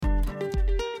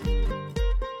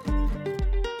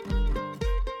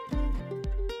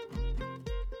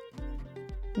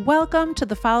Welcome to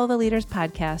the Follow the Leaders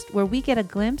podcast, where we get a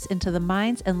glimpse into the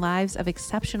minds and lives of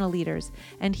exceptional leaders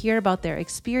and hear about their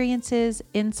experiences,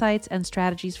 insights, and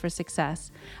strategies for success.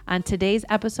 On today's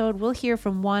episode, we'll hear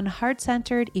from one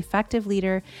heart-centered, effective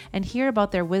leader and hear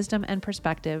about their wisdom and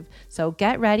perspective. So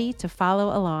get ready to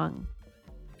follow along.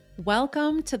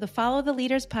 Welcome to the Follow the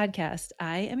Leaders podcast.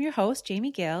 I am your host,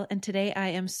 Jamie Gale, and today I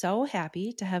am so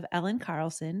happy to have Ellen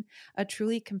Carlson, a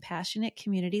truly compassionate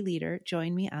community leader,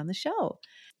 join me on the show.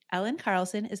 Ellen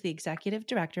Carlson is the Executive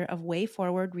Director of Way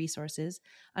Forward Resources,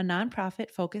 a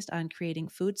nonprofit focused on creating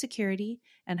food security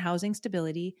and housing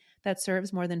stability that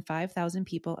serves more than 5,000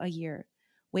 people a year.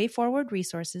 Way Forward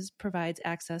Resources provides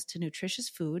access to nutritious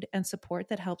food and support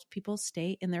that helps people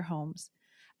stay in their homes.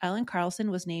 Ellen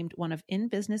Carlson was named one of In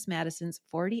Business Madison's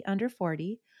 40 Under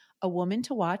 40, a woman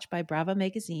to watch by Bravo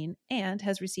magazine, and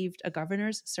has received a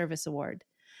Governor's Service Award.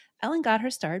 Ellen got her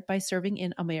start by serving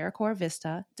in AmeriCorps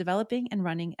Vista, developing and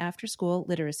running after-school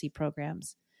literacy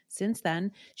programs. Since then,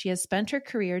 she has spent her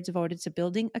career devoted to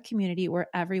building a community where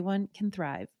everyone can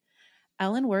thrive.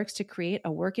 Ellen works to create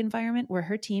a work environment where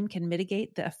her team can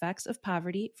mitigate the effects of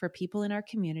poverty for people in our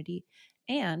community,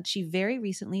 and she very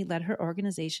recently led her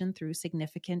organization through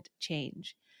significant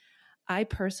change. I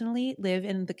personally live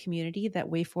in the community that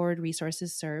Way Forward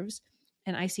Resources serves,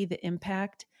 and I see the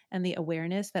impact and the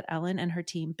awareness that Ellen and her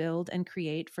team build and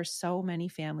create for so many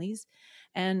families,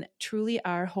 and truly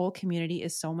our whole community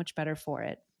is so much better for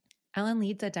it. Ellen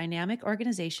leads a dynamic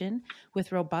organization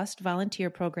with robust volunteer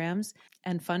programs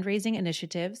and fundraising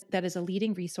initiatives that is a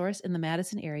leading resource in the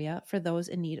Madison area for those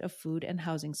in need of food and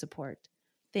housing support.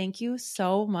 Thank you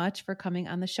so much for coming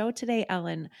on the show today,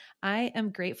 Ellen. I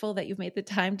am grateful that you've made the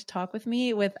time to talk with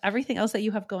me with everything else that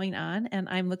you have going on, and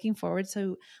I'm looking forward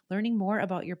to learning more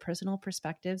about your personal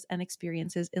perspectives and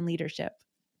experiences in leadership.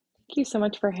 Thank you so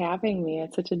much for having me.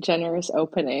 It's such a generous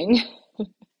opening.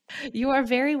 You are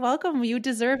very welcome. You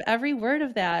deserve every word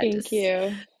of that. Thank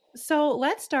you. So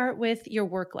let's start with your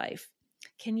work life.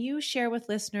 Can you share with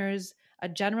listeners a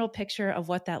general picture of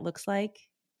what that looks like?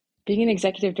 Being an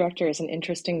executive director is an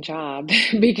interesting job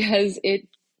because it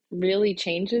really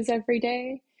changes every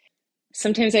day.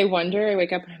 Sometimes I wonder, I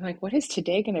wake up and I'm like, what is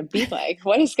today going to be like?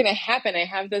 What is going to happen? I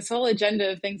have this whole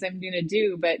agenda of things I'm going to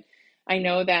do, but I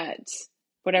know that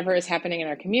whatever is happening in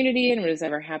our community and what is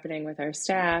ever happening with our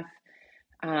staff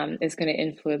is going to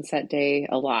influence that day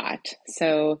a lot.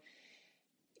 So,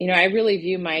 I really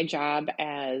view my job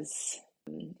as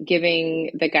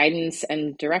giving the guidance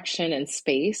and direction and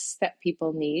space that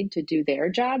people need to do their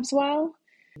jobs well.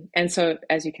 And so,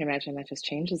 as you can imagine, that just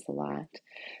changes a lot.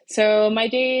 So my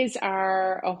days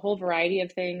are a whole variety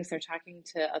of things. They're talking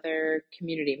to other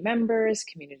community members,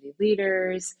 community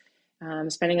leaders,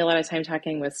 spending a lot of time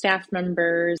talking with staff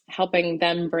members, helping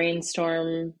them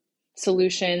brainstorm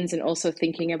solutions, and also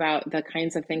thinking about the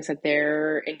kinds of things that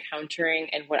they're encountering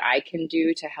and what I can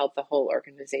do to help the whole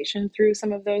organization through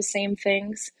some of those same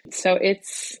things. So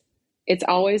it's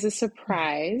always a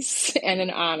surprise and an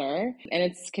honor, and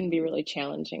it can be really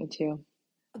challenging too.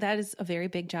 That is a very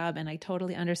big job, and I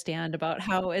totally understand about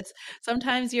how it's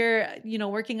sometimes you're,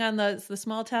 working on the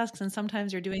small tasks, and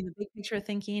sometimes you're doing the big picture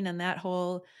thinking and that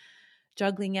whole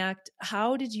juggling act.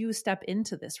 How did you step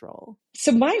into this role?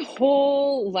 So my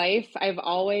whole life, I've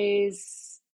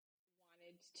always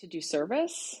wanted to do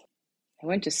service. I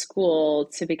went to school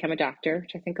to become a doctor,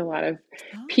 which I think a lot of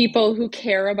people who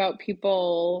care about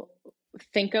people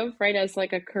think of, right, as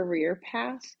like a career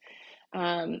path.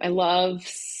 I love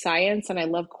science and I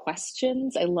love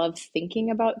questions. I love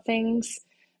thinking about things.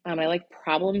 I like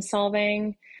problem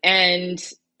solving. And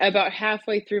about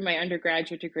halfway through my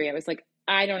undergraduate degree, I was like,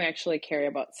 I don't actually care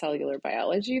about cellular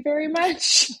biology very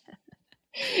much.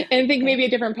 And think maybe a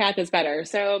different path is better.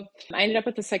 So I ended up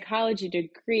with a psychology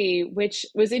degree, which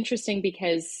was interesting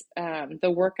because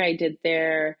the work I did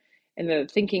there and the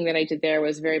thinking that I did there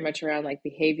was very much around like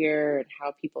behavior and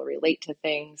how people relate to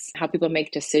things, how people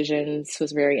make decisions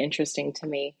was very interesting to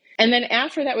me. And then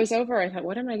after that was over, I thought,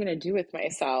 what am I going to do with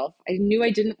myself? I knew I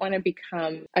didn't want to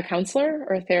become a counselor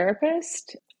or a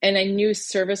therapist. And I knew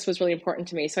service was really important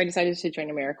to me. So I decided to join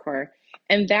AmeriCorps.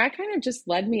 And that kind of just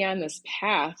led me on this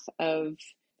path of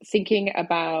thinking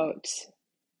about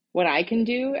what I can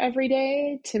do every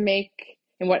day to make,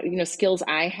 and what, skills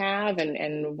I have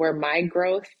and where my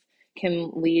growth can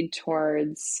lead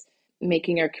towards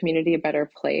making our community a better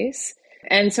place.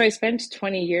 And so I spent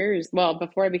 20 years, well,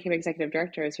 before I became executive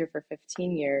director, I was here for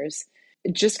 15 years,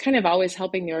 just kind of always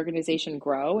helping the organization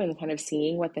grow and kind of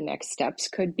seeing what the next steps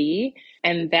could be.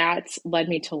 And that led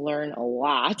me to learn a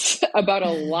lot about a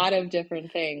lot of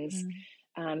different things.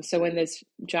 So when this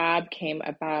job came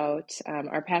about,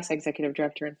 our past executive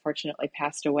director unfortunately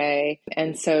passed away.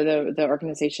 And so the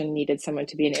organization needed someone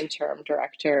to be an interim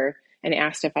director and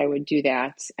asked if I would do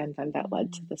that. And then that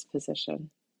led to this position.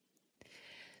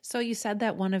 So you said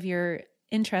that one of your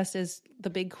interests is the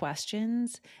big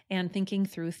questions and thinking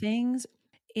through things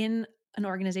in an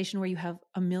organization where you have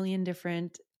a million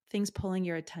different things pulling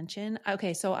your attention.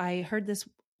 Okay, so I heard this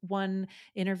one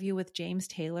interview with James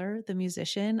Taylor, the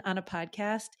musician, on a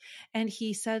podcast, and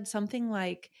he said something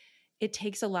like, it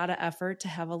takes a lot of effort to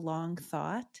have a long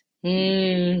thought.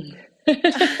 Mm.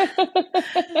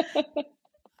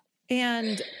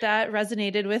 And that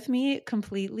resonated with me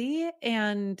completely.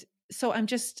 And so I'm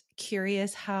just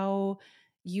curious how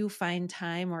you find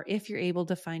time, or if you're able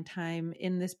to find time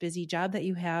in this busy job that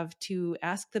you have, to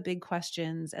ask the big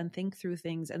questions and think through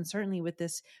things. And certainly with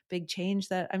this big change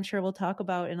that I'm sure we'll talk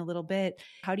about in a little bit,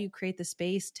 how do you create the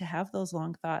space to have those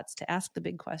long thoughts, to ask the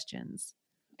big questions?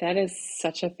 That is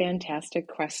such a fantastic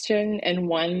question, and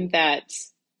one that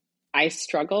I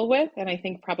struggle with, and I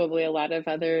think probably a lot of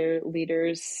other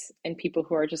leaders and people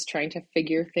who are just trying to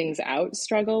figure things out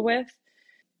struggle with.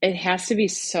 It has to be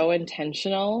so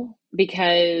intentional,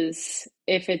 because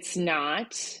if it's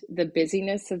not, the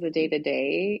busyness of the day to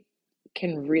day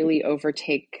can really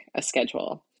overtake a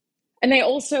schedule. And I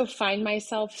also find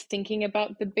myself thinking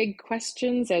about the big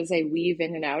questions as I weave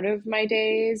in and out of my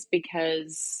days,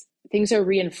 because things are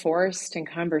reinforced and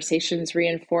conversations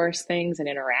reinforce things and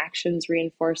interactions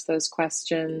reinforce those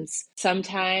questions.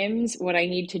 Sometimes what I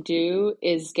need to do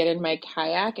is get in my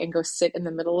kayak and go sit in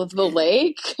the middle of the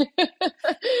lake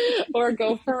or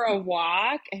go for a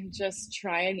walk and just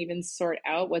try and even sort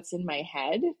out what's in my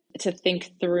head, to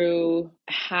think through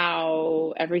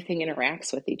how everything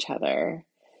interacts with each other.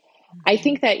 I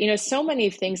think that, so many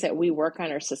things that we work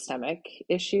on are systemic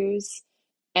issues,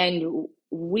 and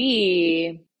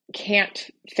we can't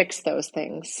fix those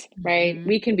things, right? Mm-hmm.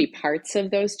 We can be parts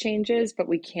of those changes, but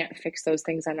we can't fix those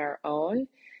things on our own.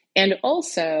 And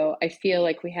also, I feel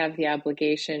like we have the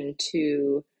obligation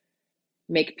to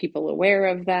make people aware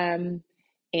of them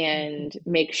and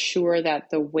make sure that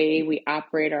the way we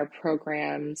operate our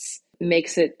programs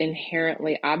makes it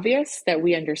inherently obvious that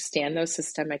we understand those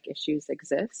systemic issues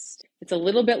exist. It's a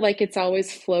little bit like it's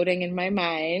always floating in my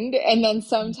mind. And then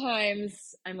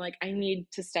sometimes I'm like, I need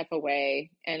to step away,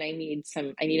 and I need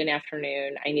an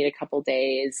afternoon. I need a couple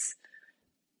days.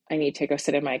 I need to go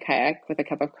sit in my kayak with a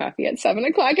cup of coffee at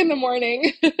 7:00 in the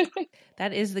morning.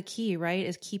 That is the key, right?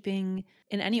 Is keeping,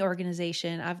 in any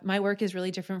organization, my work is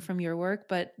really different from your work,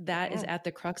 but that is at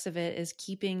the crux of it, is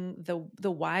keeping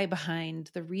the why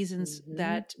behind the reasons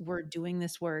that we're doing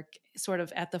this work sort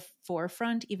of at the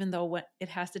forefront, even though it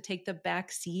has to take the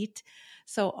back seat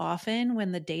so often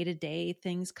when the day-to-day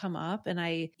things come up. And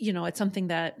it's something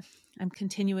that I'm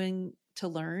continuing to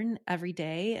learn every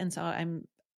day. And so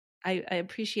I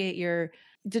appreciate your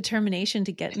determination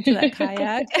to get into that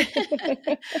kayak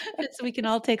so we can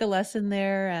all take a lesson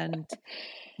there, and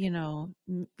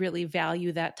really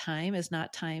value that time as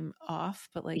not time off,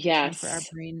 but like time for our Yes.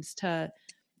 brains to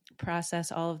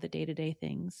process all of the day-to-day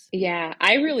things. Yeah,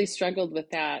 I really struggled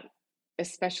with that,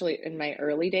 especially in my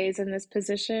early days in this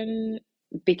position,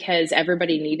 because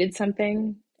everybody needed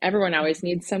something. Everyone always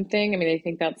needs something. I mean, I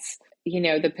think that's,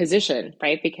 the position,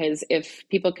 right? Because if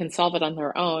people can solve it on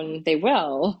their own, they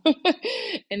will.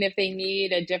 And if they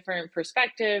need a different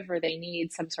perspective or they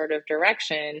need some sort of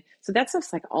direction, so that's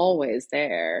just like always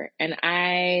there. And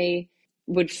I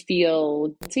would feel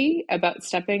guilty about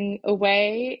stepping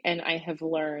away. And I have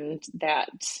learned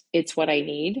that it's what I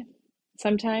need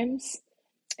sometimes.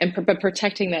 But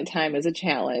protecting that time is a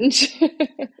challenge.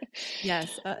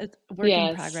 Yes, it's a work in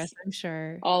Yes, progress, I'm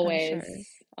sure. always,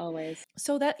 always.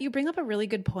 So that you bring up a really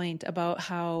good point about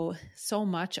how so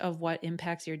much of what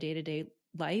impacts your day-to-day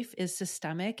life is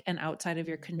systemic and outside of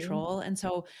your control. And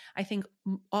so I think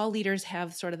all leaders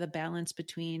have sort of the balance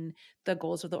between the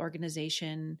goals of the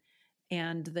organization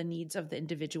and the needs of the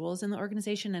individuals in the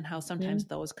organization, and how sometimes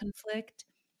those conflict.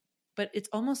 But it's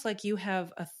almost like you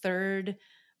have a third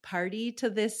party to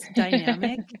this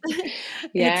dynamic.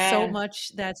 It's so Yeah.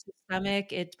 much that's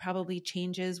systemic. It probably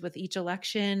changes with each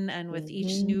election and with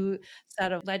each new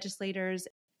set of legislators.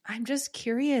 I'm just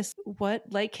curious,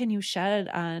 what light can you shed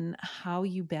on how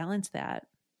you balance that?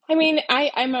 I mean,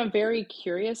 I'm a very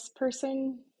curious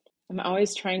person. I'm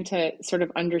always trying to sort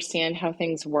of understand how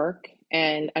things work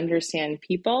and understand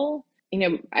people.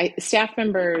 Staff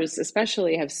members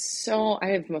especially I have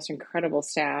the most incredible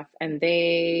staff, and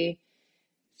they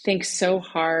think so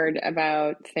hard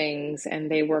about things,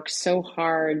 and they work so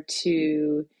hard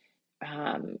to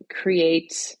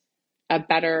create a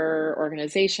better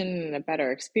organization and a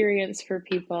better experience for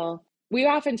people. We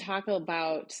often talk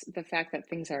about the fact that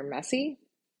things are messy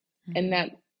and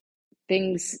that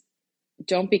things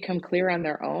don't become clear on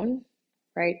their own,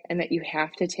 right? And that you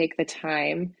have to take the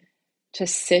time to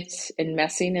sit in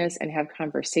messiness and have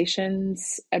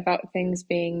conversations about things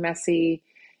being messy.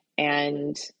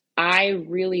 And I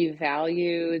really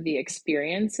value the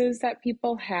experiences that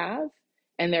people have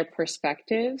and their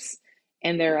perspectives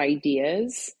and their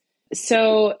ideas.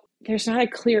 So there's not a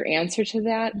clear answer to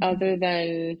that other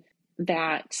than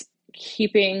that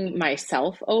keeping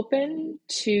myself open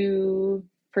to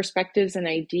perspectives and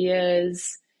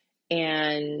ideas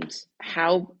and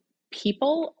how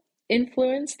people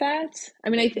influence that. I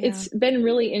mean, it's been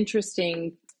really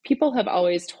interesting. People have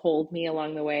always told me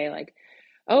along the way, like,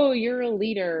 oh, you're a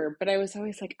leader. But I was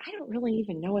always like, I don't really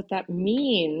even know what that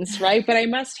means, right? But I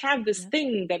must have this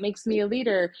thing that makes me a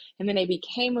leader. And then I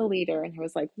became a leader and I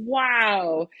was like,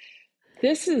 wow,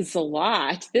 this is a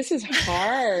lot. This is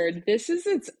hard. This is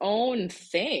its own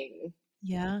thing.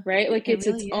 Yeah. Right? Like it's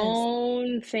really its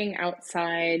own thing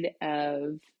outside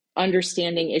of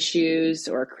understanding issues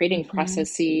or creating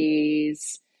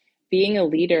processes. Being a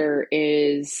leader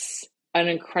is an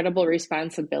incredible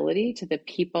responsibility to the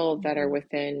people that are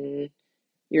within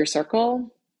your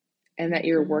circle and that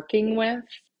you're working with.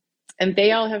 And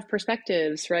they all have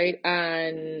perspectives, right,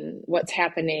 on what's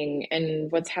happening and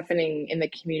what's happening in the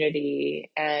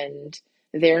community and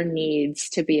their needs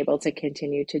to be able to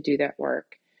continue to do that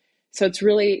work. So it's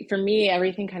really, for me,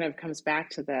 everything kind of comes back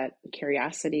to that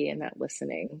curiosity and that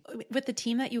listening. With the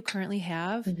team that you currently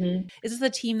have, is this a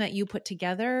team that you put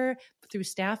together through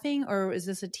staffing, or is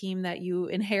this a team that you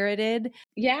inherited?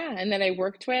 Yeah, and that I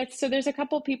worked with. So there's a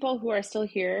couple people who are still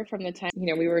here from the time,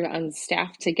 we were on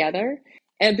staff together.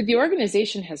 But the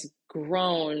organization has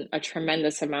grown a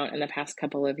tremendous amount in the past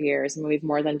couple of years, and we've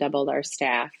more than doubled our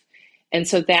staff. And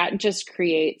so that just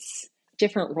creates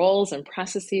different roles and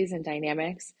processes and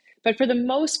dynamics. But for the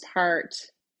most part,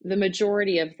 the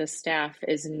majority of the staff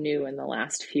is new in the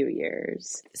last few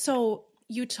years. So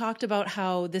you talked about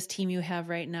how this team you have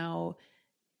right now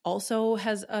also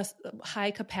has a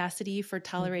high capacity for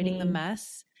tolerating the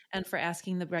mess and for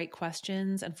asking the right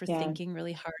questions and for thinking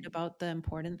really hard about the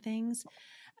important things.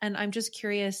 And I'm just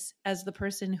curious, as the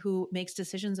person who makes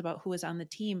decisions about who is on the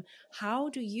team, how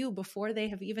do you, before they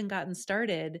have even gotten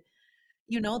started,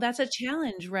 that's a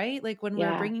challenge, right? Like when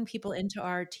we're bringing people into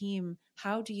our team,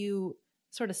 how do you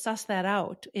sort of suss that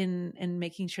out in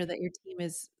making sure that your team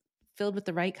is filled with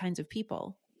the right kinds of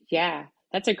people? Yeah,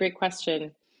 that's a great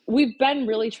question. We've been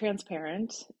really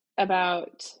transparent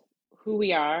about who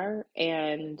we are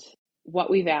and what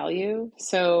we value.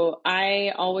 So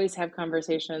I always have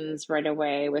conversations right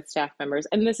away with staff members,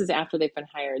 and this is after they've been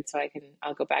hired, so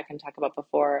I'll go back and talk about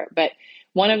before. But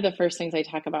one of the first things I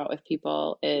talk about with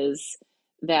people is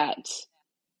that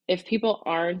if people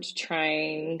aren't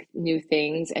trying new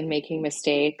things and making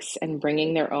mistakes and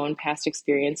bringing their own past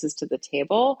experiences to the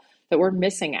table, that we're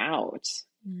missing out.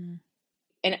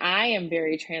 And I am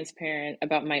very transparent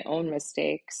about my own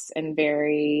mistakes and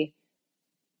very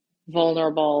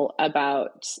vulnerable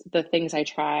about the things I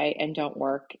try and don't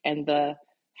work and the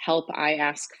help I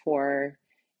ask for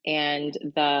and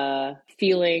the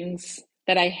feelings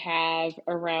that I have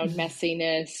around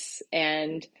messiness.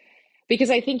 And because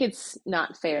I think it's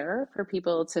not fair for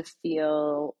people to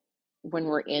feel when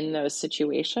we're in those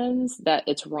situations that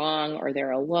it's wrong or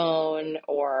they're alone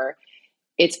or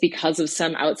it's because of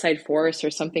some outside force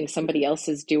or something somebody else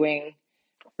is doing,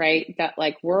 right? That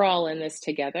like we're all in this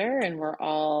together and we're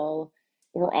all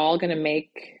going to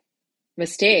make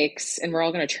mistakes and we're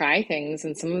all going to try things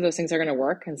and some of those things are going to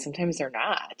work and sometimes they're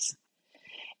not.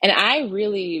 And I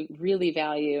really, really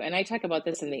value, and I talk about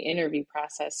this in the interview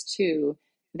process too,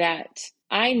 that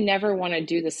I never want to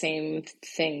do the same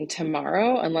thing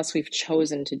tomorrow unless we've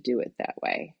chosen to do it that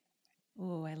way.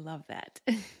 Oh, I love that.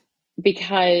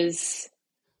 Because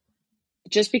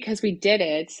just because we did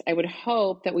it, I would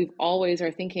hope that we've always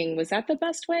are thinking, was that the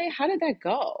best way? How did that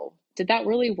go? Did that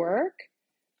really work?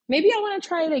 Maybe I want to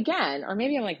try it again. Or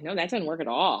maybe I'm like, no, that didn't work at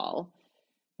all.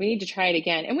 We need to try it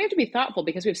again. And we have to be thoughtful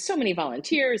because we have so many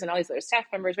volunteers and all these other staff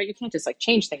members, right? You can't just like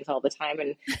change things all the time.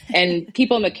 And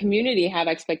people in the community have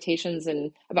expectations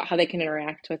and about how they can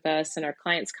interact with us. And our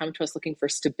clients come to us looking for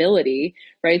stability,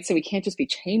 right? So we can't just be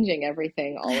changing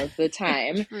everything all of the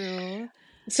time. True.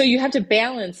 So you have to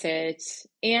balance it.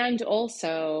 And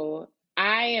also,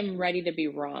 I am ready to be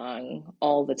wrong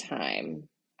all the time.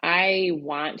 I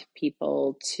want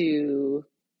people to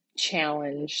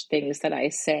challenge things that I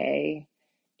say.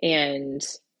 And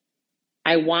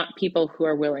I want people who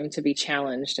are willing to be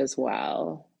challenged as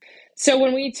well. So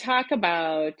when we talk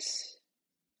about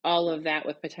all of that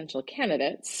with potential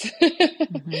candidates,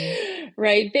 Mm-hmm.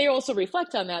 right, they also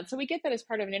reflect on that. So we get that as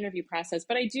part of an interview process.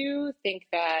 But I do think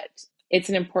that it's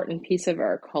an important piece of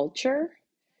our culture,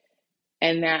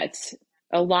 and that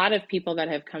a lot of people that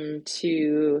have come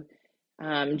to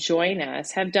join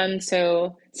us have done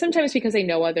so sometimes because they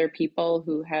know other people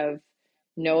who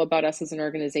know about us as an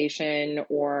organization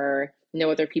or know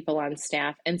other people on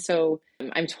staff. And so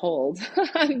I'm told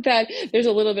that there's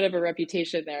a little bit of a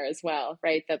reputation there as well,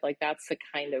 right? That like that's the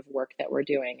kind of work that we're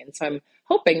doing. And so I'm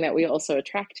hoping that we also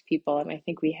attract people, and I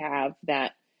think we have,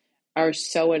 that are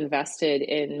so invested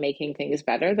in making things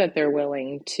better that they're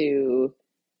willing to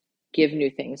give new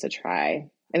things a try.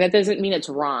 And that doesn't mean it's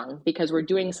wrong because we're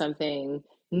doing something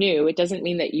new. It doesn't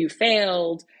mean that you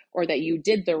failed or that you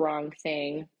did the wrong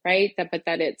thing, right? But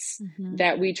that it's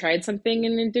that we tried something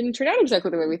and it didn't turn out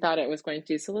exactly the way we thought it was going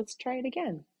to. So let's try it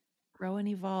again. Grow and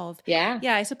evolve. Yeah.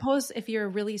 Yeah. I suppose if you're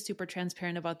really super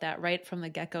transparent about that right from the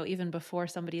get-go, even before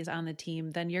somebody is on the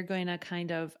team, then you're going to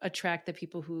kind of attract the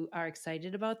people who are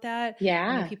excited about that. And the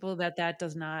Yeah. people that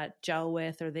does not gel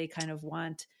with, or they kind of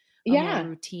want a more Yeah.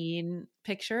 routine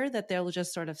picture, that they'll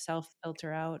just sort of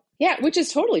self-filter out. Yeah. Which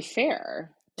is totally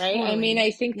fair, right? I mean, Totally.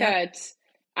 I think Yep. that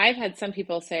I've had some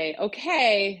people say,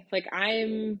 okay, like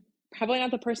I'm probably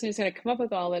not the person who's going to come up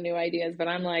with all the new ideas, but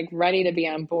I'm like ready to be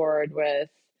on board with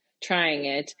trying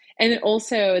it. And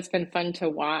also, it's been fun to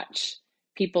watch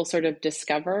people sort of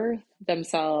discover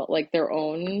themselves, like their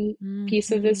own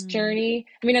piece of this Mm-hmm. journey.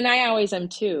 I mean, and I always am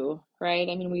too, right?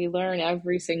 I mean, we learn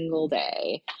every single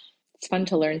day. It's fun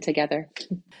to learn together.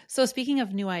 So speaking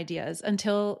of new ideas,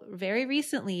 until very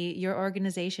recently, your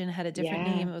organization had a different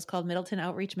Yeah. name. It was called Middleton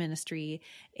Outreach Ministry.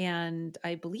 And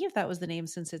I believe that was the name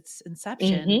since its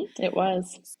inception. Mm-hmm. It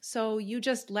was. So you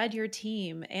just led your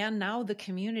team and now the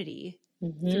community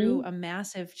through Mm-hmm. a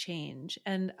massive change.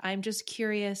 And I'm just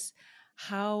curious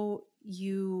how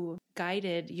you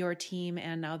guided your team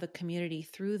and now the community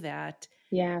through that,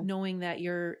 Yeah. knowing that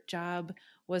your job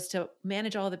was to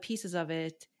manage all the pieces of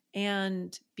it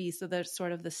and be so there's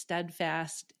sort of the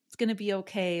steadfast, it's going to be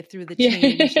okay through the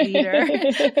change leader.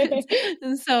 Yeah.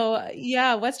 And so,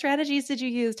 yeah, what strategies did you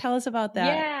use? Tell us about that.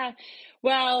 Yeah.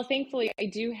 Well, thankfully, I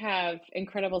do have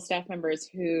incredible staff members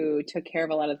who took care of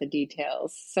a lot of the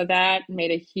details. So that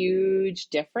made a huge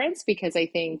difference because I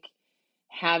think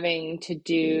having to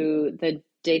do the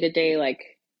day to day,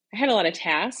 like I had a lot of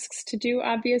tasks to do,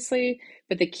 obviously,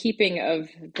 but the keeping of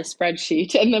the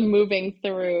spreadsheet and the moving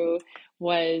through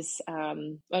was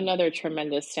another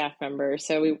tremendous staff member.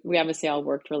 So we obviously all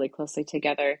worked really closely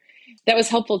together. That was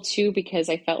helpful too because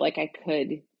I felt like I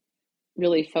could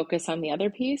really focus on the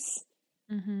other piece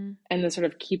Mm-hmm. and the sort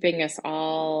of keeping us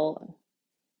all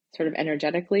sort of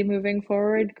energetically moving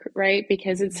forward, right?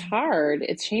 Because it's hard.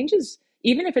 It changes,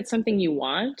 even if it's something you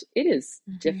want, it is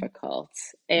Mm-hmm. difficult.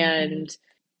 Mm-hmm. And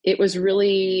it was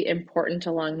really important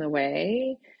along the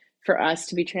way for us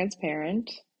to be transparent,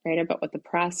 right, about what the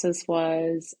process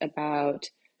was, about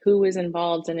who was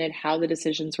involved in it, how the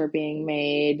decisions were being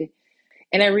made.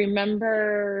 And I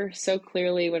remember so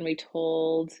clearly when we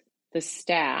told the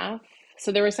staff,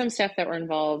 so there were some staff that were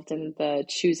involved in the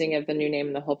choosing of the new name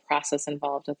and the whole process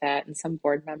involved with that, and some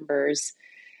board members.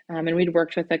 And we'd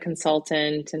worked with a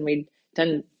consultant and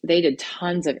they did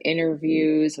tons of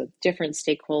interviews with different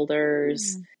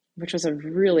stakeholders, Mm-hmm. which was a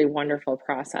really wonderful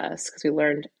process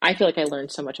because I feel like I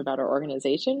learned so much about our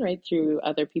organization, right, through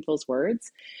other people's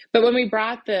words. But when we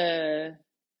brought the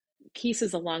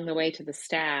pieces along the way to the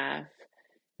staff,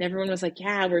 and everyone was like,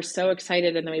 yeah, we're so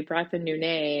excited. And then we brought the new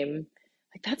name.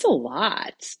 Like, that's a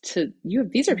lot to you.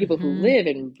 These are people who Mm-hmm. live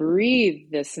and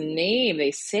breathe this name.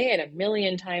 They say it a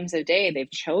million times a day. They've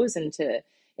chosen to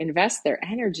invest their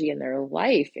energy and their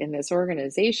life in this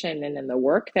organization and in the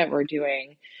work that we're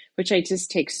doing, which I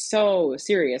just take so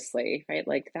seriously, right?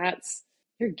 Like,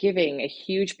 you're giving a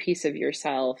huge piece of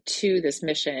yourself to this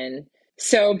mission.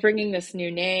 So bringing this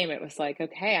new name, it was like,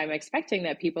 okay, I'm expecting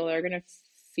that people are going to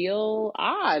feel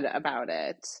odd about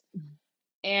it.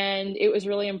 And it was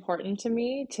really important to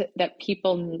me that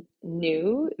people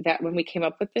knew that when we came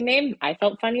up with the name, I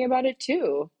felt funny about it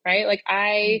too, right? Like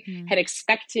I Mm-hmm. had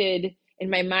expected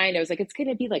in my mind, I was like, it's going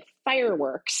to be like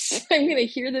fireworks. I'm going to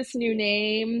hear this new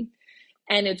name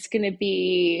and it's going to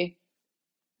be,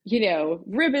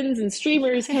 ribbons and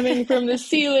streamers coming from the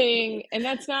ceiling. And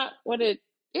that's not what it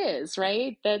is,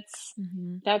 right?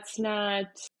 Mm-hmm. That's not,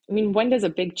 I mean, when does a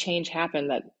big change happen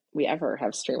that we ever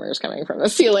have streamers coming from the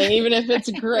ceiling, even if it's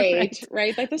great, Right.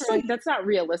 right? Like Right. that's not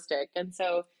realistic. And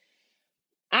so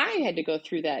I had to go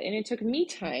through that and it took me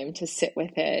time to sit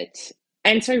with it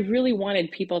And so I really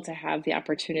wanted people to have the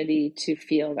opportunity to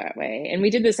feel that way. And we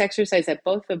did this exercise at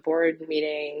both the board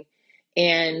meeting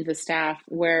and the staff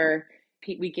where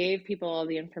we gave people all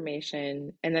the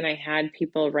information, and then I had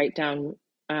people write down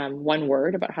one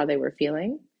word about how they were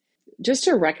feeling, just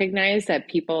to recognize that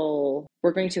people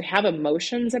were going to have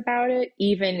emotions about it,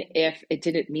 even if it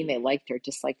didn't mean they liked or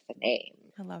disliked the name.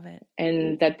 I love it.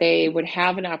 And that they would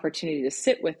have an opportunity to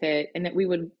sit with it, and that we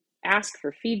would ask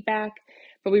for feedback,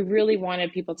 but we really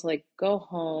wanted people to like go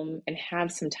home and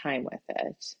have some time with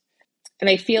it. And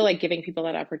I feel like giving people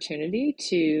that opportunity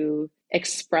to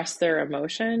express their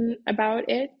emotion about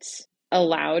it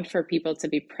allowed for people to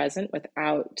be present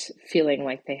without feeling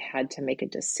like they had to make a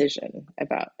decision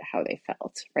about how they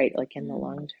felt, right? Like in the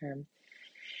long term.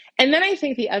 And then I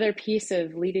think the other piece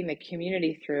of leading the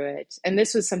community through it, and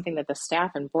this was something that the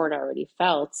staff and board already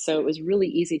felt, so it was really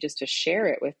easy just to share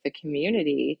it with the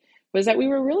community, was that we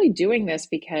were really doing this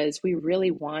because we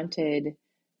really wanted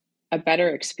a better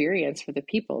experience for the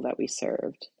people that we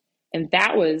served. And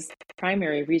that was the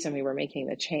primary reason we were making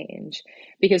the change,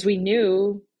 because we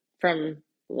knew from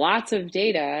lots of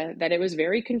data that it was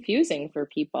very confusing for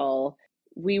people.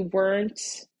 We weren't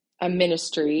a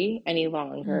ministry any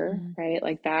longer, right?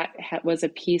 Like that was a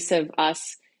piece of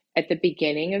us at the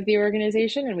beginning of the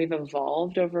organization, and we've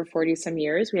evolved over 40 some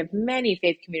years. We have many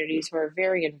faith communities who are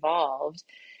very involved,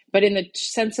 but in the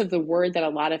sense of the word that a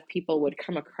lot of people would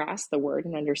come across the word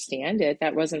and understand it,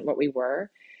 that wasn't what we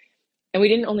were. And we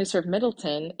didn't only serve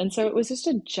Middleton. And so it was just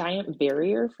a giant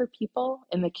barrier for people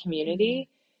in the community.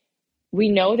 We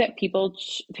know that people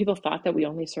thought that we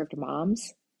only served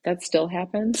moms. That still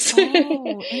happens.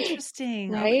 Oh,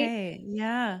 interesting. Right? Okay.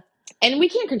 Yeah. And we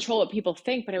can't control what people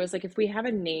think, but I was like, if we have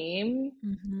a name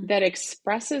that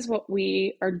expresses what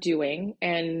we are doing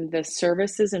and the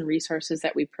services and resources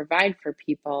that we provide for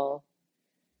people,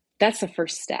 that's the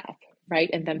first step, right?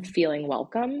 And them feeling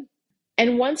welcome.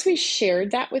 And once we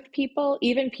shared that with people,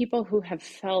 even people who have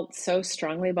felt so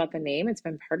strongly about the name, it's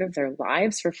been part of their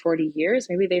lives for 40 years.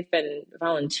 Maybe they've been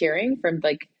volunteering from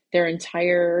like their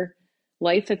entire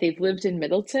life that they've lived in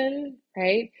Middleton,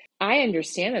 right? I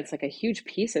understand that's like a huge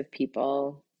piece of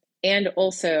people. And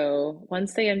also,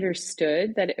 once they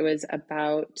understood that it was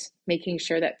about making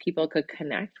sure that people could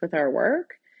connect with our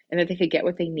work and that they could get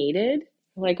what they needed,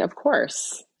 like, of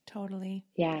course. Totally.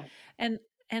 Yeah. And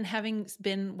having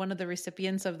been one of the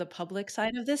recipients of the public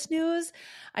side of this news,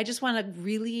 I just want to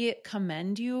really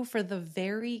commend you for the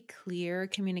very clear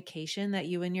communication that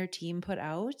you and your team put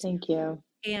out. Thank you.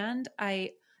 And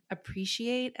I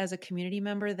appreciate as a community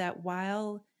member that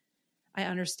while I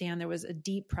understand there was a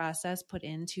deep process put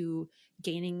into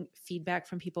gaining feedback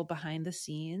from people behind the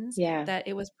scenes, that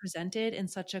it was presented in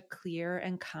such a clear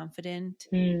and confident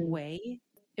way.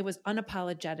 It was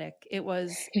unapologetic. It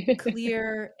was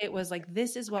clear. It was like,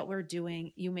 this is what we're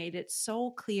doing. You made it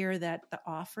so clear that the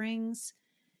offerings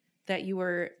that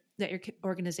your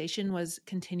organization was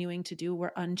continuing to do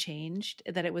were unchanged,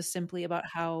 that it was simply about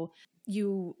how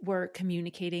you were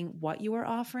communicating what you were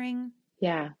offering.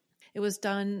 Yeah. It was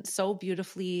done so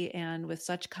beautifully and with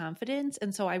such confidence.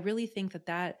 And so I really think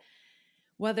that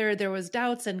whether there was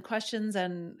doubts and questions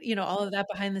and, all of that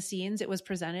behind the scenes, it was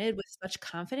presented with such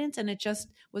confidence. And it just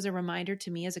was a reminder to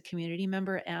me as a community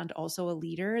member and also a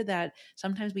leader that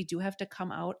sometimes we do have to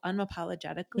come out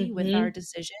unapologetically with our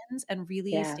decisions and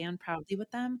really stand proudly with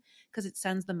them, because it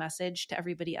sends the message to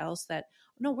everybody else that,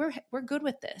 no, we're good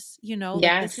with this,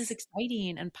 like this is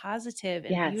exciting and positive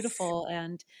and beautiful.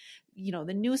 And,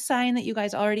 the new sign that you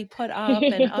guys already put up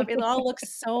and it all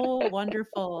looks so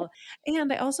wonderful.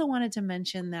 And I also wanted to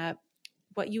mention that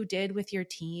what you did with your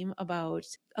team about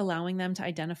allowing them to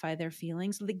identify their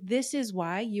feelings, like this is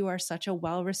why you are such a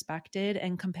well-respected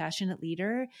and compassionate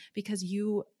leader, because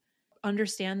you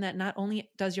understand that not only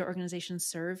does your organization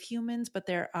serve humans, but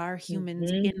there are humans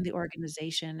in the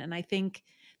organization. And I think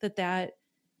that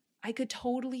I could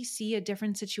totally see a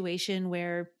different situation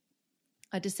where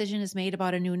a decision is made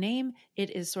about a new name.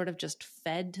 It is sort of just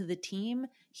fed to the team.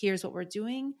 Here's what we're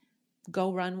doing.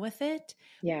 Go run with it.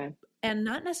 Yeah. And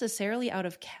not necessarily out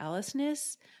of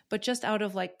callousness, but just out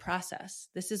of like process.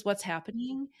 This is what's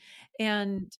happening.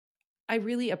 And I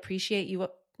really appreciate you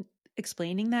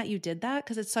explaining that you did that,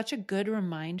 because it's such a good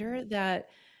reminder that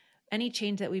any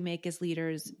change that we make as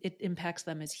leaders, it impacts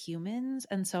them as humans.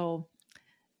 And so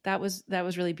that was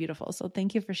really beautiful. So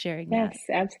thank you for sharing that. Yes,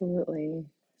 absolutely.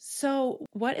 So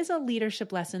what is a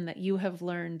leadership lesson that you have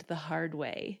learned the hard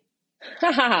way?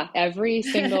 Every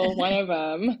single one of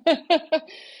them.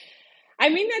 I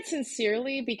mean that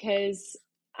sincerely, because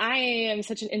I am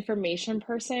such an information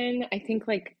person. I think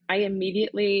like I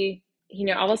immediately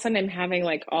all of a sudden I'm having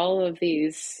like all of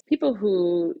these people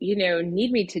who,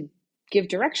 need me to give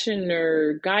direction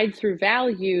or guide through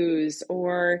values,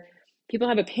 or people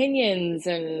have opinions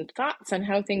and thoughts on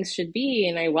how things should be.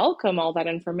 And I welcome all that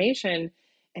information.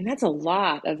 And that's a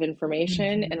lot of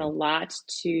information and a lot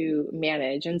to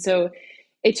manage. And so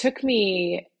it took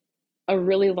me a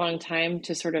really long time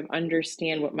to sort of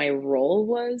understand what my role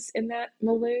was in that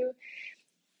milieu.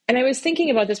 And I was thinking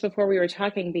about this before we were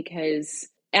talking, because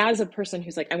as a person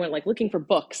who's like, I went like looking for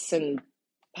books and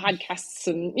podcasts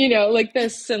and, like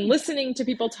this, and listening to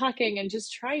people talking and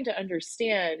just trying to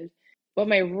understand what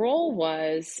my role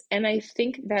was. And I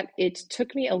think that it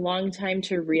took me a long time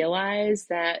to realize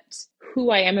that who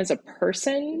I am as a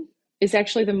person is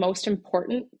actually the most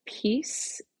important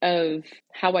piece of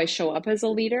how I show up as a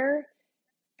leader.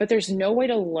 But there's no way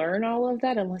to learn all of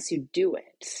that unless you do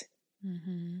it.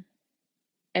 Mm-hmm.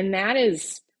 And that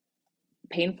is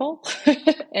painful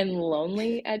and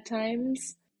lonely at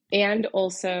times. And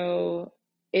also,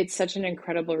 it's such an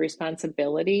incredible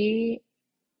responsibility.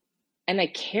 And I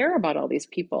care about all these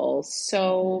people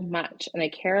so much. And I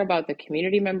care about the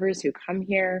community members who come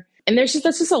here. And that's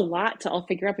just a lot to all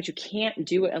figure out, but you can't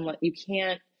do it unless you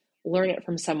can't learn it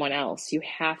from someone else. You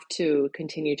have to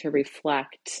continue to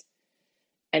reflect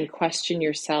and question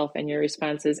yourself and your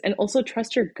responses, and also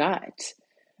trust your gut.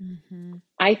 Mm-hmm.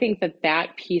 I think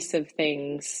that piece of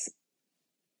things,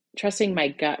 trusting my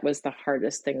gut, was the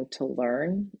hardest thing to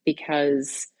learn,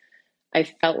 because I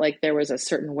felt like there was a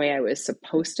certain way I was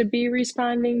supposed to be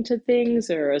responding to things,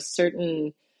 or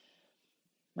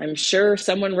I'm sure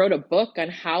someone wrote a book on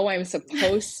how I'm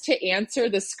supposed to answer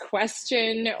this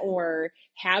question or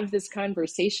have this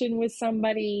conversation with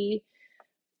somebody.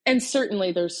 And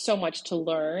certainly there's so much to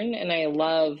learn, and I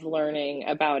love learning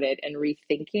about it and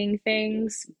rethinking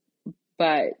things.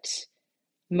 But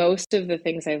most of the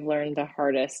things I've learned the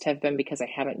hardest have been because I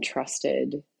haven't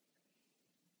trusted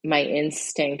my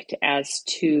instinct as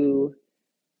to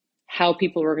how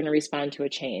people were going to respond to a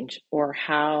change, or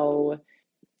how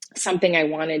something I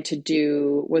wanted to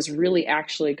do was really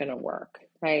actually going to work,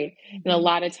 right? Mm-hmm. And a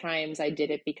lot of times I did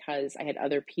it because I had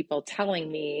other people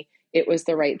telling me it was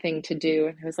the right thing to do.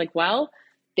 And I was like, well,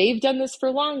 they've done this for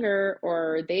longer,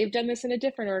 or they've done this in a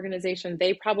different organization.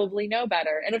 They probably know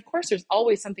better. And of course, there's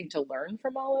always something to learn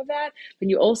from all of that. But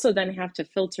you also then have to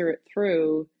filter it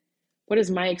through, what is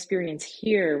my experience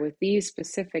here with these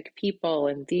specific people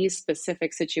and these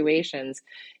specific situations?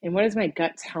 And what does my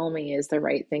gut tell me is the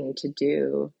right thing to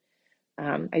do?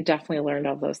 I definitely learned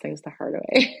all those things the hard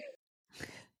way.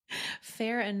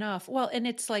 Fair enough. Well, and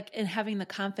it's like in having the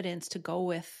confidence to go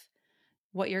with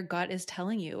what your gut is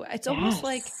telling you. It's almost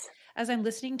like, as I'm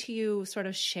listening to you sort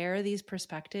of share these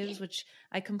perspectives, which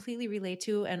I completely relate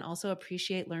to and also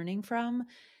appreciate learning from,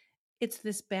 it's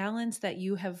this balance that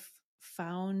you have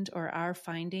found or are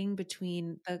finding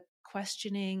between the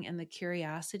questioning and the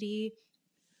curiosity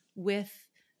with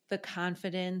the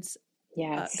confidence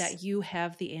that you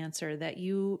have the answer, that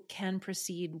you can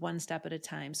proceed one step at a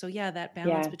time. So yeah, that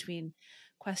balance between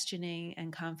questioning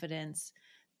and confidence,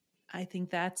 I think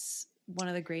that's one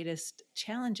of the greatest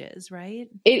challenges, right?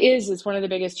 It is. It's one of the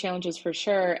biggest challenges for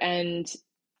sure. And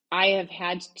I have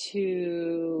had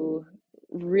to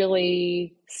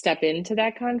really step into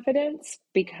that confidence,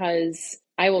 because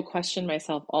I will question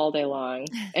myself all day long.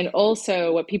 And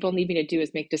also what people need me to do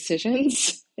is make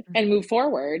decisions and move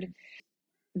forward.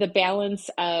 The balance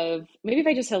of, maybe if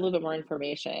I just had a little bit more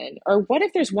information, or what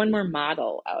if there's one more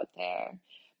model out there?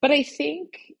 But I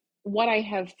think what I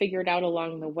have figured out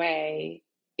along the way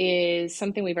is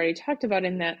something we've already talked about,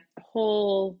 in that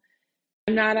whole,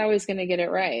 I'm not always going to get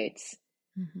it right.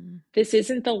 Mm-hmm. This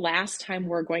isn't the last time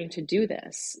we're going to do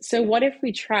this. So what if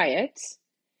we try it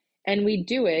and we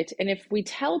do it? And if we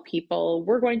tell people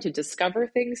we're going to discover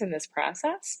things in this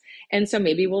process, and so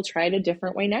maybe we'll try it a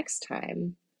different way next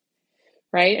time.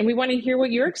 Right? And we want to hear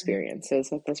what your experience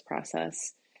is with this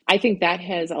process. I think that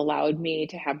has allowed me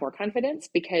to have more confidence,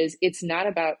 because it's not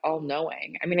about all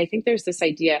knowing. I mean, I think there's this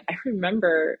idea. I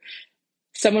remember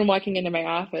someone walking into my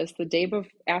office the day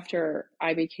after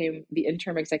I became the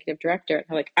interim executive director. And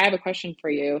they're like, I have a question for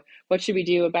you. What should we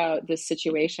do about this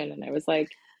situation? And I was like,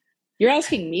 you're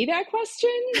asking me that question?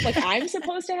 Like, I'm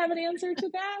supposed to have an answer to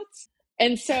that?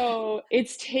 And so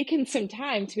it's taken some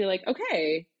time to be like,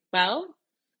 okay, well,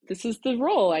 this is the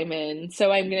role I'm in.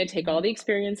 So I'm going to take all the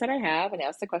experience that I have and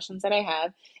ask the questions that I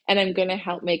have, and I'm going to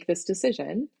help make this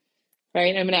decision,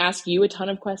 right? I'm going to ask you a ton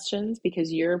of questions,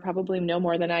 because you're probably know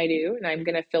more than I do. And I'm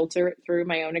going to filter it through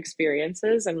my own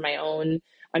experiences and my own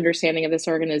understanding of this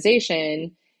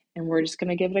organization. And we're just going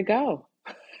to give it a go.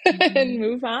 and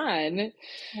move on.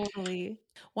 Totally.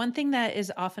 One thing that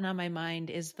is often on my mind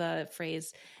is the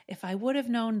phrase, if I would have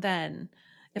known then,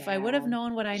 if I would have Yeah.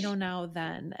 known what I know now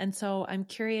then. And so I'm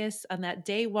curious on that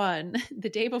day one, the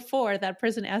day before that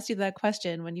person asked you that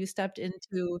question, when you stepped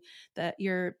into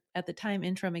your at the time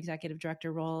interim executive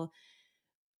director role,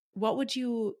 what would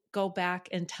you go back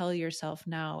and tell yourself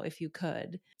now if you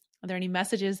could? Are there any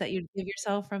messages that you'd give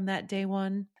yourself from that day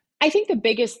one? I think the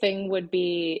biggest thing would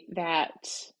be that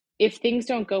if things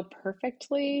don't go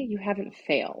perfectly, you haven't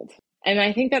failed. And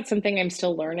I think that's something I'm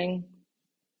still learning.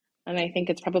 And I think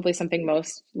it's probably something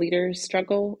most leaders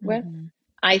struggle with. Mm-hmm.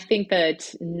 I think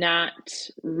that not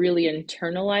really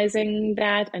internalizing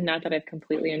that, and not that I've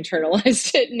completely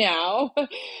internalized it now,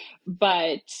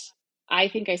 but I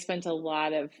think I spent a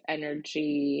lot of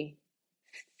energy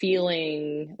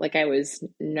feeling like I was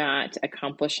not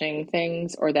accomplishing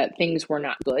things or that things were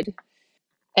not good.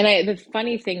 And the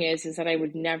funny thing is that I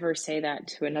would never say that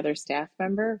to another staff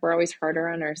member. We're always harder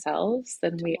on ourselves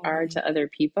than we are Totally. to other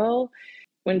people.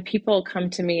 When people come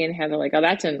to me and they're like, "Oh,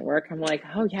 that didn't work," I'm like,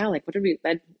 "Oh yeah, like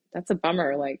that's a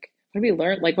bummer. Like, what did we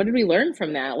learn? Like, what did we learn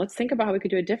from that? Let's think about how we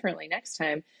could do it differently next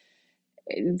time."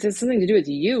 It has something to do with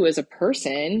you as a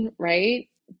person, right?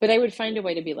 But I would find a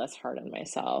way to be less hard on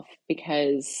myself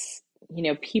because,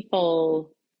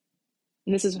 people,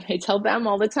 and this is what I tell them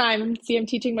all the time. See, I'm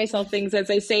teaching myself things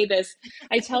as I say this.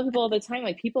 I tell people all the time,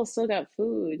 like, people still got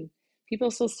food.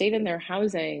 People still stayed in their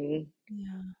housing.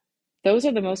 Yeah. Those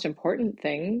are the most important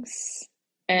things.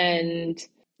 Mm-hmm. And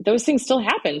those things still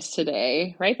happened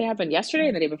today, right? They happened yesterday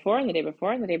and the day before and the day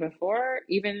before and the day before,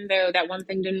 even though that one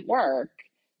thing didn't work.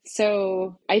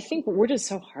 So I think we're just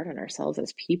so hard on ourselves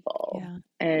as people. Yeah,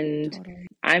 And totally.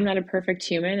 I'm not a perfect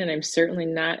human, and I'm certainly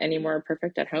not any more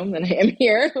perfect at home than I am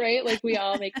here, right? Like we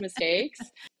all make mistakes.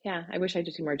 Yeah, I wish I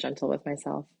could be more gentle with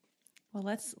myself. Well,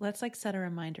 let's like set a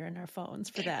reminder in our phones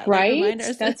for that. Like Right? remind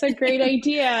us That's a great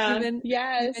idea. even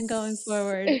going Yes.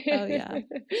 forward. Oh yeah.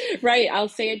 Right. I'll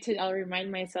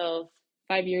remind myself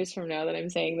 5 years from now that I'm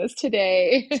saying this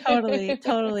today. Totally,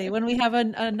 totally. When we have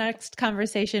a next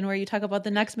conversation where you talk about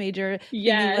the next major thing you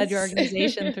led your Yes.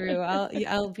 organization through,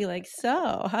 I'll be like,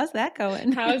 so how's that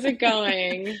going? How's it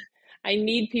going? I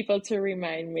need people to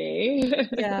remind me.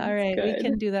 Yeah, all It's right. We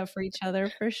can good. do that for each other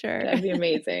for sure. That'd be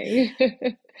amazing.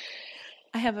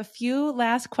 I have a few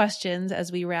last questions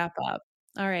as we wrap up.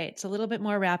 All right, it's a little bit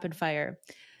more rapid fire.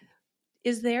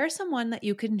 Is there someone that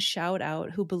you can shout out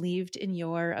who believed in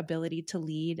your ability to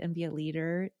lead and be a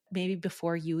leader, maybe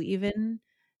before you even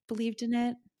believed in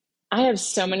it? I have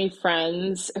so many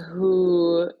friends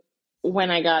who, when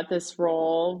I got this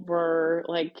role, were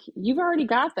like, "You've already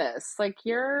got this. Like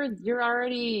you're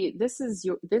already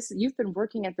you've been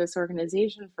working at this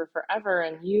organization for forever,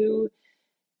 and you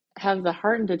have the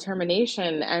heart and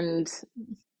determination." And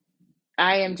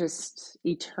I am just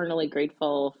eternally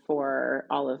grateful for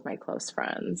all of my close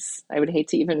friends. I would hate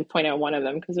to even point out one of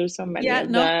them because there's so many Yeah, of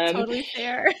no, them. totally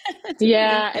fair. Totally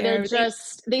Yeah, fair.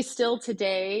 they still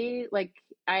today, like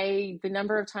the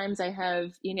number of times I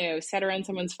have, sat around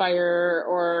someone's fire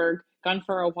or gone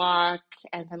for a walk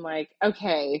and been like,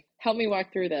 okay, help me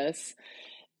walk through this.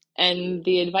 And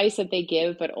the advice that they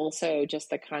give, but also just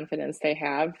the confidence they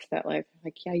have that like,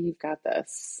 yeah, you've got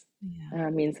this, Yeah.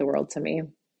 means the world to me.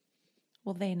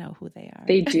 Well, they know who they are.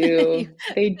 They do.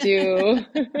 They do.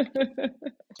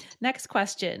 Next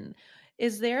question.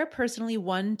 Is there personally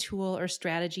one tool or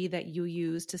strategy that you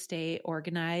use to stay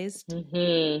organized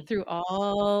hmm through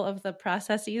all of the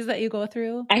processes that you go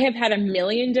through? I have had a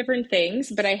million different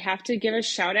things, but I have to give a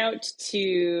shout out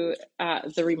to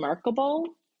The Remarkable.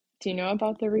 Do you know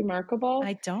about The Remarkable?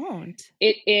 I don't.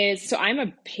 It is, so I'm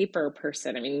a paper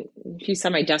person. I mean, if you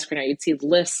saw my desk right now, you'd see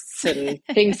lists and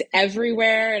things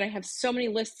everywhere. And I have so many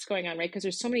lists going on, right? Because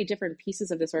there's so many different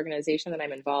pieces of this organization that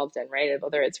I'm involved in, right?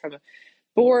 Whether it's from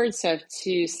board stuff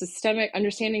to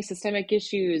understanding systemic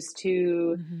issues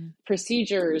to Mm-hmm.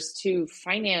 procedures to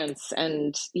finance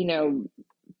and,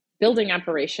 building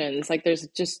operations. Like there's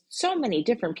just so many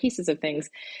different pieces of things.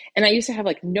 And I used to have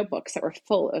like notebooks that were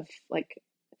full of like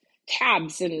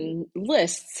tabs and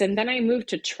lists. And then I moved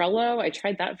to Trello. I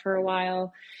tried that for a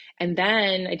while. And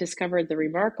then I discovered The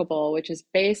Remarkable, which is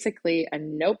basically a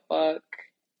notebook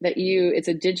it's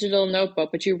a digital notebook,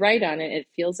 but you write on it. It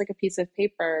feels like a piece of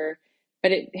paper,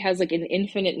 but it has like an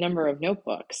infinite number of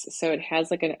notebooks. So it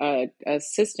has like a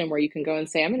system where you can go and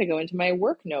say, I'm going to go into my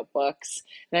work notebooks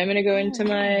and I'm going to go Oh, into wow.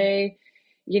 my,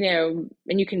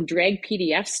 and you can drag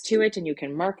PDFs to it and you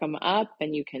can mark them up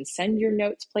and you can send your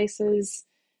notes places.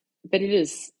 But it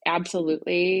is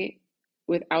absolutely,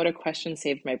 without a question,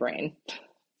 saved my brain.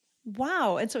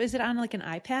 Wow. And so is it on like an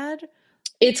iPad?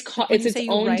 When you say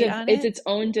you write on it's it? its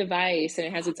own device, and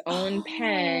it has its own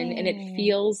pen, and it Oh,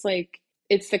 feels like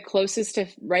it's the closest to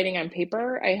writing on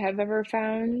paper I have ever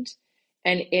found.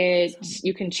 And awesome.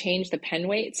 you can change the pen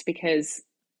weights because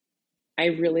I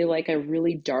really like a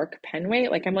really dark pen weight.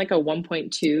 Like I'm like a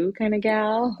 1.2 kind of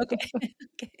gal. Okay.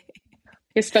 Okay.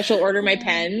 I special order my Oh,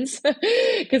 pens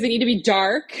because they need to be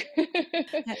dark.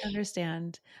 I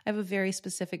understand. I have a very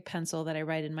specific pencil that I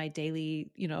write in my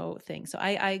daily, thing. So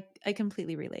I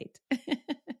completely relate.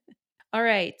 All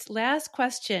right. Last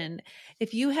question.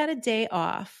 If you had a day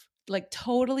off, like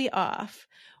totally off,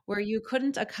 where you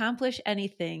couldn't accomplish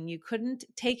anything, you couldn't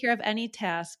take care of any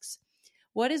tasks,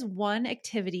 what is one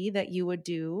activity that you would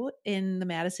do in the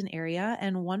Madison area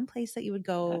and one place that you would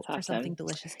go That's for something awesome.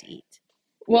 delicious to eat?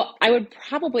 Well, I would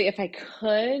probably, if I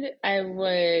could, I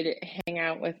would hang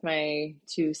out with my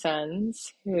two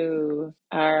sons who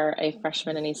are a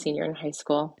freshman and a senior in high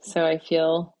school. So I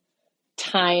feel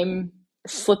time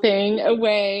slipping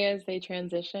away as they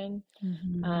transition.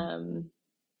 Mm-hmm. Um,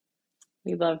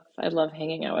 I love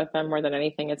hanging out with them more than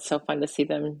anything. It's so fun to see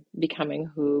them becoming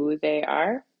who they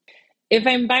are. If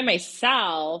I'm by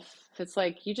myself, if it's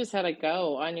like you just had to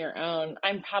go on your own,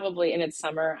 I'm probably, and it's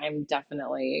summer, I'm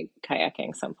definitely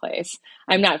kayaking someplace.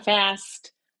 I'm not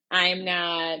fast. I'm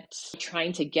not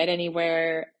trying to get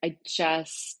anywhere.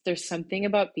 There's something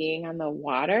about being on the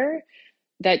water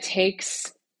that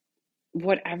takes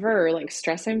whatever like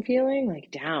stress I'm feeling like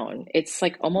down. It's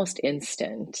like almost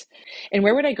instant. And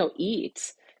where would I go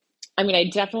eat? I mean, I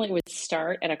definitely would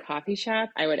start at a coffee shop.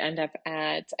 I live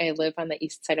on the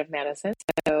east side of Madison.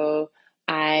 So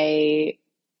I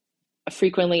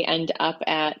frequently end up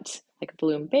at like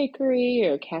Bloom Bakery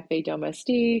or Cafe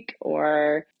Domestique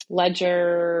or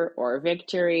Ledger or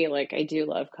Victory. Like I do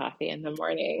love coffee in the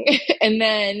morning. And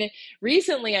then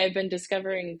recently I've been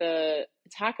discovering the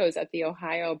tacos at the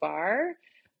Ohio bar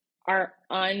are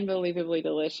unbelievably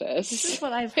This is delicious.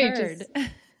 what I've I heard. just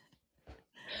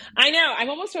I know. I'm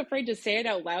almost afraid to say it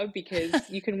out loud because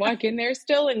you can walk in there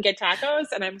still and get tacos,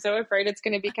 and I'm so afraid it's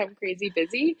going to become crazy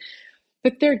busy.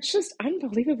 But they're just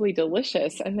unbelievably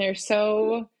delicious, and they're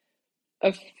so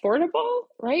affordable,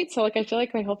 right? So, like, I feel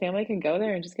like my whole family can go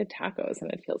there and just get tacos,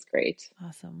 and it feels great.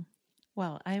 Awesome.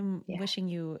 Well, I'm Yeah. wishing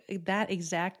you that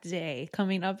exact day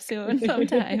coming up soon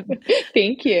sometime.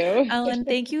 Thank you. Ellen,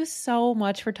 thank you so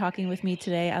much for talking with me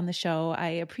today on the show. I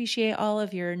appreciate all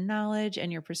of your knowledge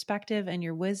and your perspective and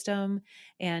your wisdom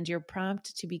and your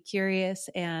prompt to be curious.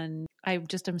 And I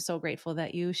just am so grateful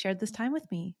that you shared this time with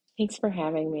me. Thanks for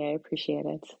having me. I appreciate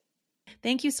it.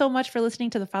 Thank you so much for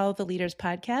listening to the Follow the Leaders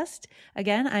podcast.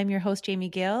 Again, I'm your host, Jamie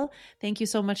Gale. Thank you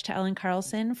so much to Ellen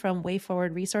Carlson from Way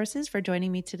Forward Resources for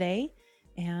joining me today.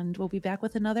 And we'll be back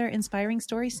with another inspiring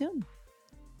story soon.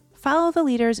 Follow the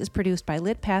Leaders is produced by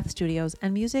Lit Path Studios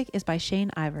and music is by Shane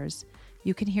Ivers.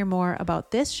 You can hear more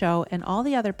about this show and all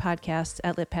the other podcasts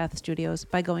at Lit Path Studios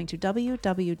by going to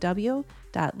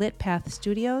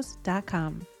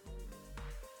www.litpathstudios.com.